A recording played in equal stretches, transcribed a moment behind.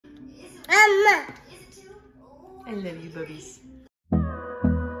I love you, bubbies.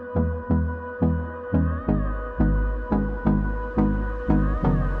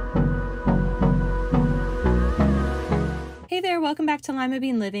 Hey there, welcome back to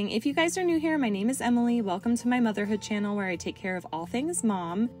Limabean Living. If you guys are new here, my name is Emily. Welcome to my motherhood channel where I take care of all things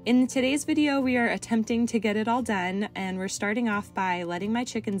mom. In today's video, we are attempting to get it all done, and we're starting off by letting my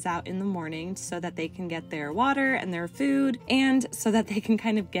chickens out in the morning so that they can get their water and their food, and so that they can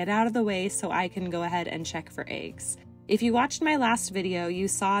kind of get out of the way so I can go ahead and check for eggs. If you watched my last video, you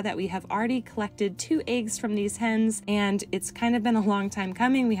saw that we have already collected 2 eggs from these hens, and it's kind of been a long time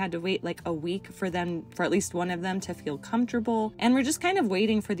coming. We had to wait like a week for at least one of them to feel comfortable, and we're just kind of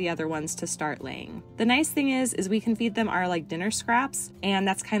waiting for the other ones to start laying. The nice thing is we can feed them our like dinner scraps, and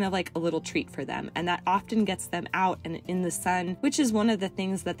that's kind of like a little treat for them, and that often gets them out and in the sun, which is one of the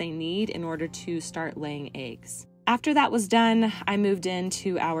things that they need in order to start laying eggs. After that was done, I moved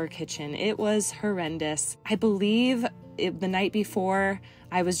into our kitchen. It was horrendous. I believe the night before,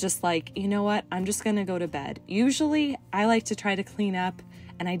 I was just like, you know what? I'm just gonna go to bed. Usually, I like to try to clean up,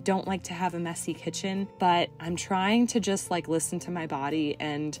 and I don't like to have a messy kitchen, but I'm trying to just like listen to my body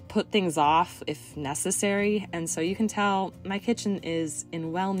and put things off if necessary. And so you can tell my kitchen is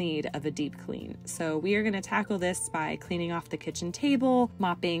in well need of a deep clean. So we are gonna tackle this by cleaning off the kitchen table,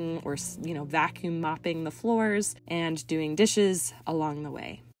 mopping or, vacuum mopping the floors, and doing dishes along the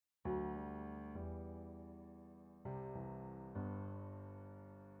way.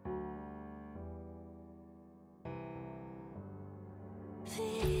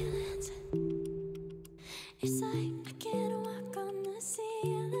 It's like I can't walk on the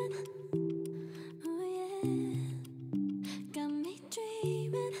ceiling. Oh yeah, got me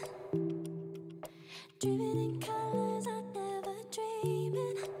dreaming in colors I never dreamed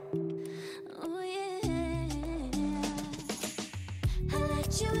in. Oh yeah, I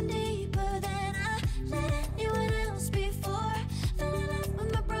let you in deeper than I let anyone else before. Fell in love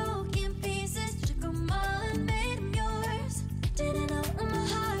with my broken pieces, took them all and made them yours. Didn't know what my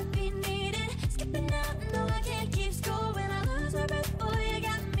heartbeat needed, skipping out. No, I can't keep score when I lose my breath. Boy, you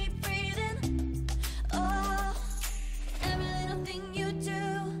got me breathing. Oh, every little thing you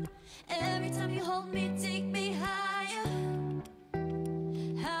do, every time you hold me, take me higher,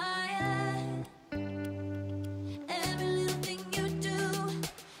 higher. Every little thing you do,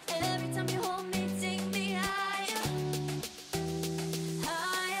 every time you hold me, take me higher,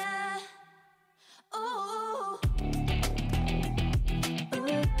 higher. Oh.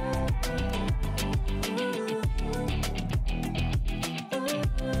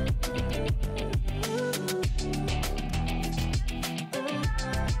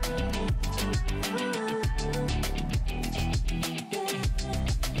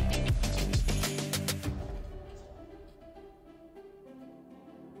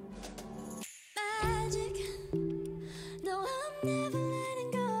 Magic, no, I'm never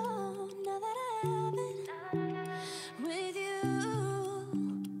letting go. Now that I have it with you,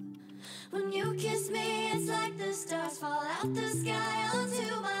 when you kiss me, it's like the stars fall out the sky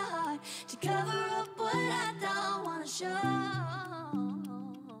onto my heart to cover up what I don't wanna show.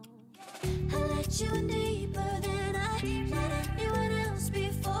 I let you in deeper than I let anyone else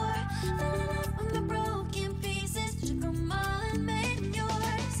before. Fell in love with my broken pieces, took them all and made them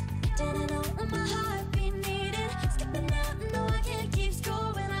yours. Didn't know what my heartbeat needed, skipping out. No, I can't keep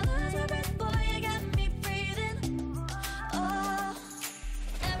score when I lose my breath. Boy, you got me breathing. Oh,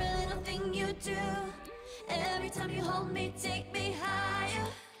 every little thing you do, every time you hold me, take me higher,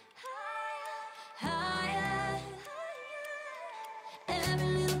 higher. Every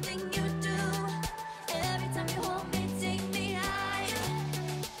little thing you do, every time you hold me, take me higher,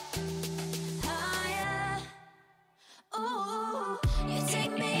 higher. Oh, you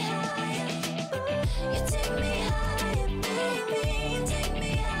take me higher, you take me higher, baby, you take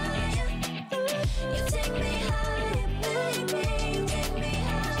me higher, you take me higher, baby, you take me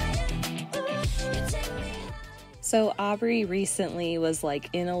higher, you take me higher. So Aubrey recently was like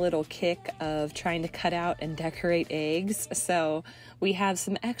in a little kick of trying to cut out and decorate eggs. So we have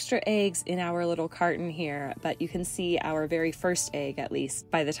some extra eggs in our little carton here, but you can see our very first egg, at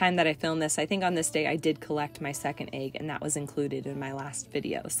least. By the time that I filmed this, I think on this day I did collect my second egg, and that was included in my last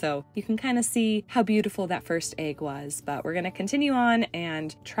video. So you can kind of see how beautiful that first egg was, but we're gonna continue on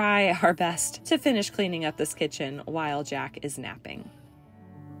and try our best to finish cleaning up this kitchen while Jack is napping.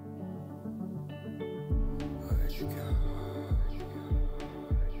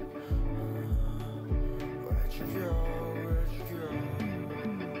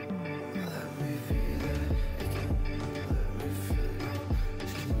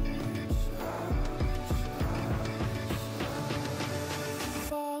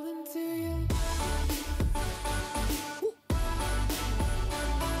 Fall into your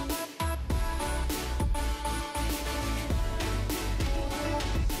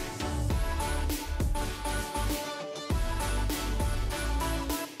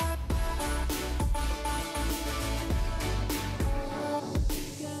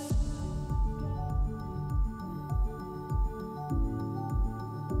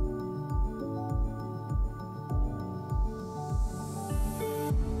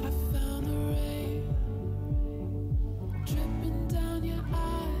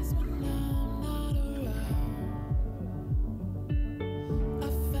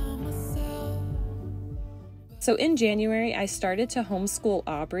So in January, I started to homeschool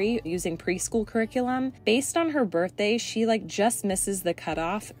Aubrey using preschool curriculum. Based on her birthday, she just misses the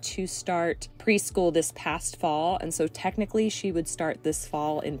cutoff to start preschool this past fall. And so technically she would start this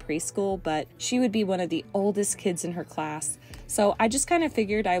fall in preschool, but she would be one of the oldest kids in her class. So I just kind of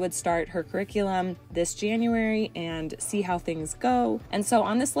figured I would start her curriculum this January and see how things go. And so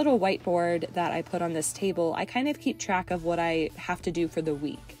on this little whiteboard that I put on this table, I kind of keep track of what I have to do for the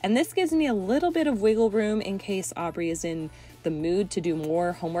week. And this gives me a little bit of wiggle room in case Aubrey is in the mood to do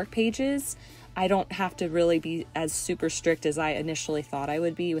more homework pages. I don't have to really be as super strict as I initially thought I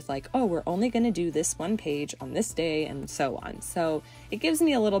would be with oh, we're only going to do this one page on this day and so on. So it gives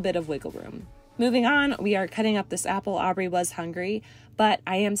me a little bit of wiggle room. Moving on, we are cutting up this apple. Aubrey was hungry, but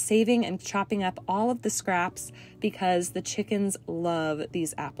I am saving and chopping up all of the scraps because the chickens love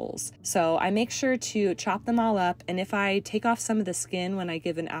these apples. So I make sure to chop them all up, and if I take off some of the skin when I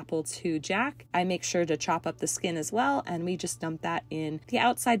give an apple to Jack, I make sure to chop up the skin as well, and we just dump that in the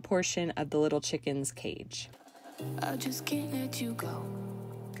outside portion of the little chicken's cage. I just can't let you go.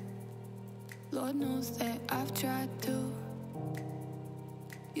 Lord knows that I've tried to.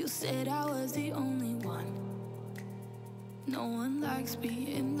 You said I was the only one. No one likes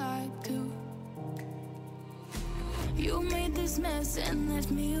being lied to. You made this mess and left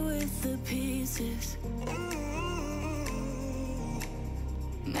me with the pieces.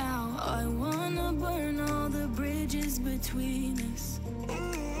 Now I wanna burn all the bridges between us.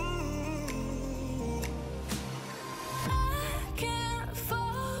 I can't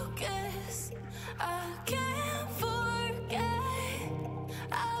focus, I can't forget.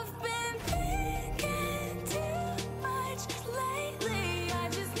 I've been thinking too much lately. I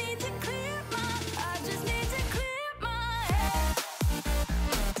just need to clear my head. I just need to clear my head.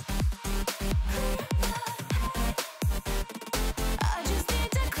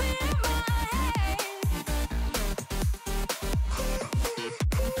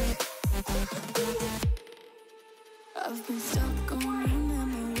 I've been stuck on your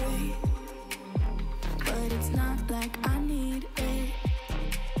memory, but it's not like I need it.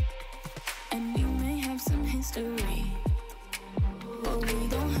 And you may have some history, but we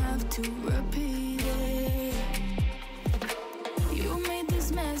don't have to repeat it. You made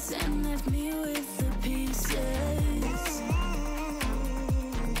this mess and left me with the pieces.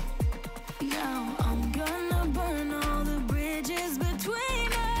 Now I'm gonna burn all the bridges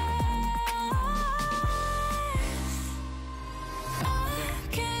between us. I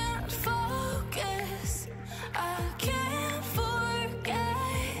can't focus, I can't forget.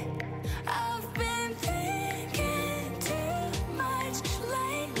 I've been thinking too much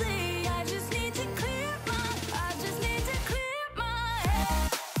lately. I just need to clear my head. I just need to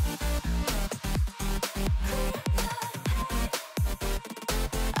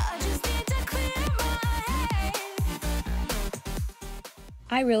clear my head.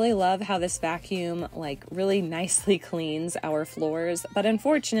 I really love how this vacuum really nicely cleans our floors, but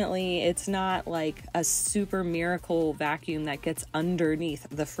unfortunately it's not like a super miracle vacuum that gets underneath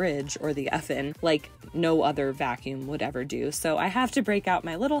the fridge or the oven like no other vacuum would ever do. So I have to break out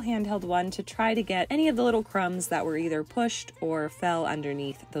my little handheld one to try to get any of the little crumbs that were either pushed or fell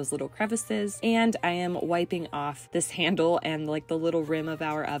underneath those little crevices. And I am wiping off this handle and the little rim of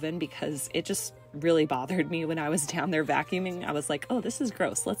our oven because it just really bothered me when I was down there vacuuming. I was like, oh, this is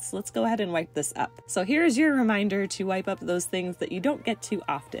gross. Let's go ahead and wipe this up. So here's your reminder to wipe up those things that you don't get to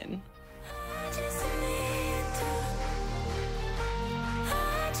often. I just need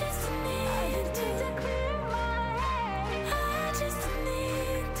to clear my head.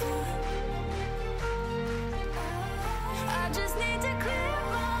 I just need to clear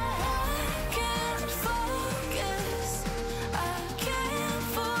my head. I can't focus, I can't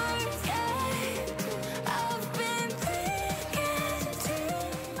forget. I've been thinking too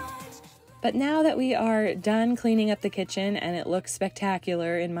much. But now that we are done cleaning up the kitchen, and it looks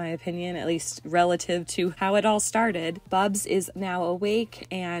spectacular in my opinion, at least relative to how it all started, Bubs is now awake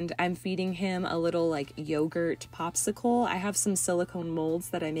and I'm feeding him a little yogurt popsicle. I have some silicone molds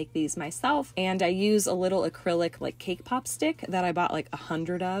that I make these myself, and I use a little acrylic cake pop stick that I bought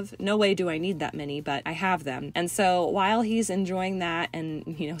 100 of. No way do I need that many, but I have them. And so while he's enjoying that and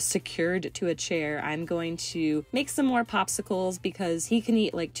secured to a chair, I'm going to make some more popsicles because he can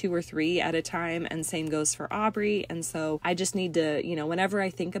eat 2 or 3 at a time, and same goes for Aubrey. And so I just need to, whenever I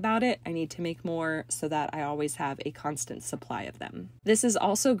think about it, I need to make more so that I always have a constant supply of them. This is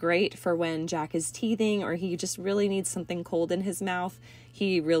also great for when Jack is teething or he just really needs something cold in his mouth.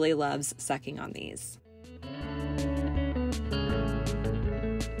 He really loves sucking on these.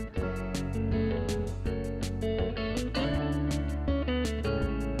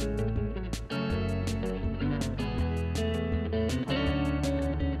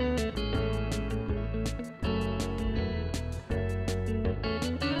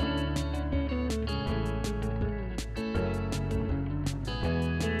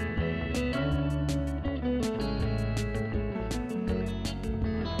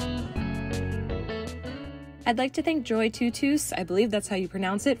 I'd like to thank Joy Tutus, I believe that's how you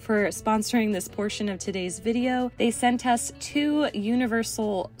pronounce it, for sponsoring this portion of today's video. They sent us 2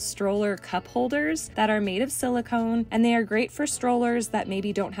 universal stroller cup holders that are made of silicone, and they are great for strollers that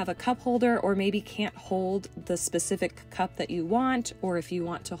maybe don't have a cup holder or maybe can't hold the specific cup that you want, or if you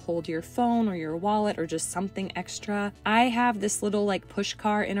want to hold your phone or your wallet or just something extra. I have this little like push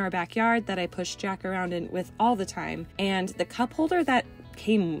car in our backyard that I push Jack around in with all the time, and the cup holder that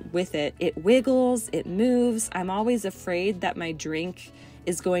came with it, it wiggles, it moves. I'm always afraid that my drink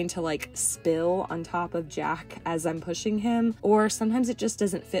is going to like spill on top of Jack as I'm pushing him, or sometimes it just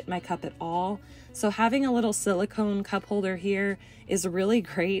doesn't fit my cup at all. So having a little silicone cup holder here is really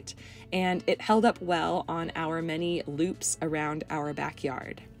great, and it held up well on our many loops around our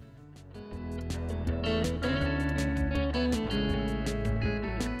backyard.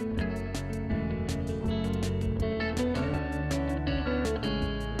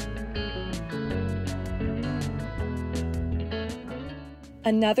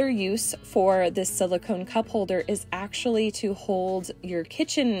 Another use for this silicone cup holder is actually to hold your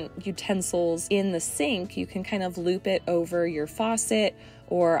kitchen utensils in the sink. You can kind of loop it over your faucet,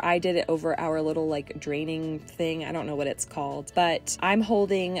 or I did it over our little like draining thing. I don't know what it's called, but I'm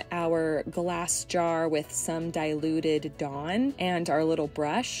holding our glass jar with some diluted Dawn and our little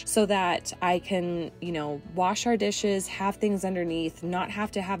brush so that I can, you know, wash our dishes, have things underneath, not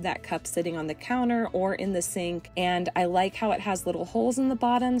have to have that cup sitting on the counter or in the sink. And I like how it has little holes in the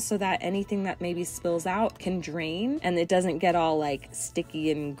bottom so that anything that maybe spills out can drain and it doesn't get all like sticky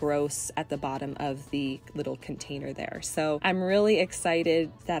and gross at the bottom of the little container there. So I'm really excited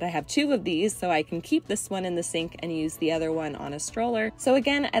that I have 2 of these so I can keep this one in the sink and use the other one on a stroller. So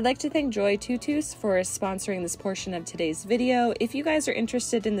again, I'd like to thank Joy Tutus for sponsoring this portion of today's video. If you guys are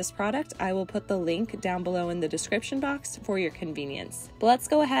interested in this product, I will put the link down below in the description box for your convenience. But let's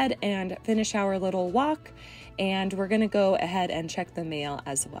go ahead and finish our little walk, and we're gonna go ahead and check the mail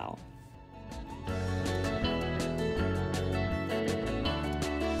as well.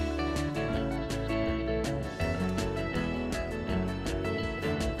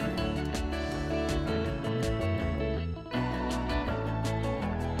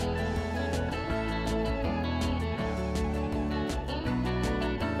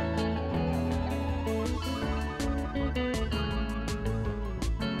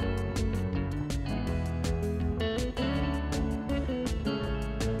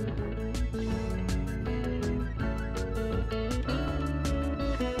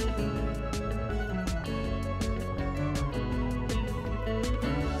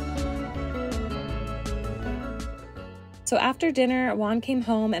 So after dinner, Juan came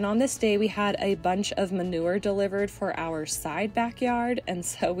home, and on this day we had a bunch of manure delivered for our side backyard, and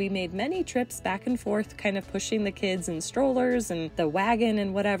so we made many trips back and forth, kind of pushing the kids in strollers and the wagon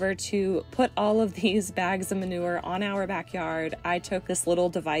and whatever to put all of these bags of manure on our backyard. I took this little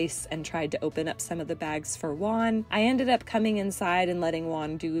device and tried to open up some of the bags for Juan. I ended up coming inside and letting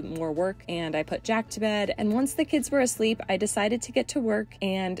Juan do more work, and I put Jack to bed, and once the kids were asleep, I decided to get to work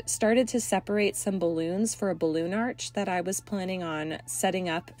and started to separate some balloons for a balloon arch that I was planning on setting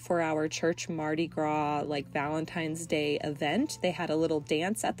up for our church Mardi Gras, like Valentine's Day event. They had a little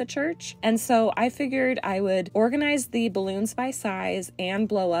dance at the church. And so I figured I would organize the balloons by size and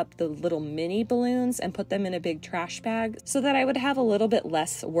blow up the little mini balloons and put them in a big trash bag so that I would have a little bit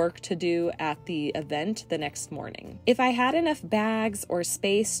less work to do at the event the next morning. If I had enough bags or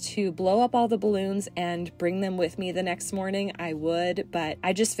space to blow up all the balloons and bring them with me the next morning, I would, but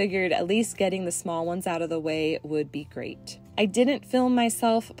I just figured at least getting the small ones out of the way would be great. I didn't film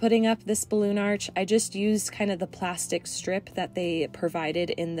myself putting up this balloon arch. I just used kind of the plastic strip that they provided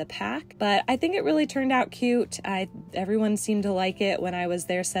in the pack, but I think it really turned out cute. Everyone seemed to like it when I was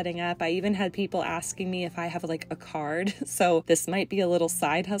there setting up. I even had people asking me if I have like a card, so this might be a little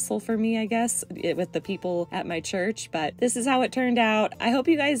side hustle for me, I guess, with the people at my church, but this is how it turned out. I hope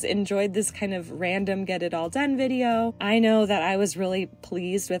you guys enjoyed this kind of random get it all done video. I know that I was really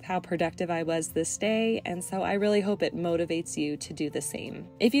pleased with how productive I was this day, and so I really hope it motivates you to do the same.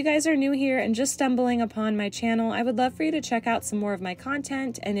 If you guys are new here and just stumbling upon my channel, I would love for you to check out some more of my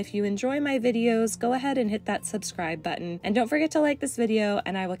content, and if you enjoy my videos, go ahead and hit that subscribe button, and don't forget to like this video,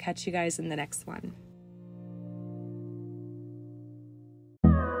 and I will catch you guys in the next one.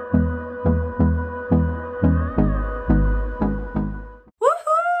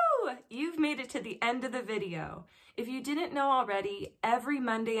 Woohoo! You've made it to the end of the video. If you didn't know already, every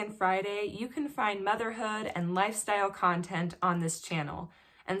Monday and Friday, you can find motherhood and lifestyle content on this channel.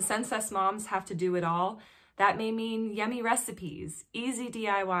 And since us moms have to do it all, that may mean yummy recipes, easy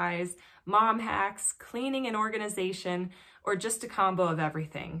DIYs, mom hacks, cleaning and organization, or just a combo of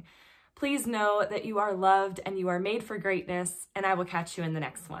everything. Please know that you are loved and you are made for greatness, and I will catch you in the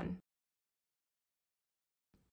next one.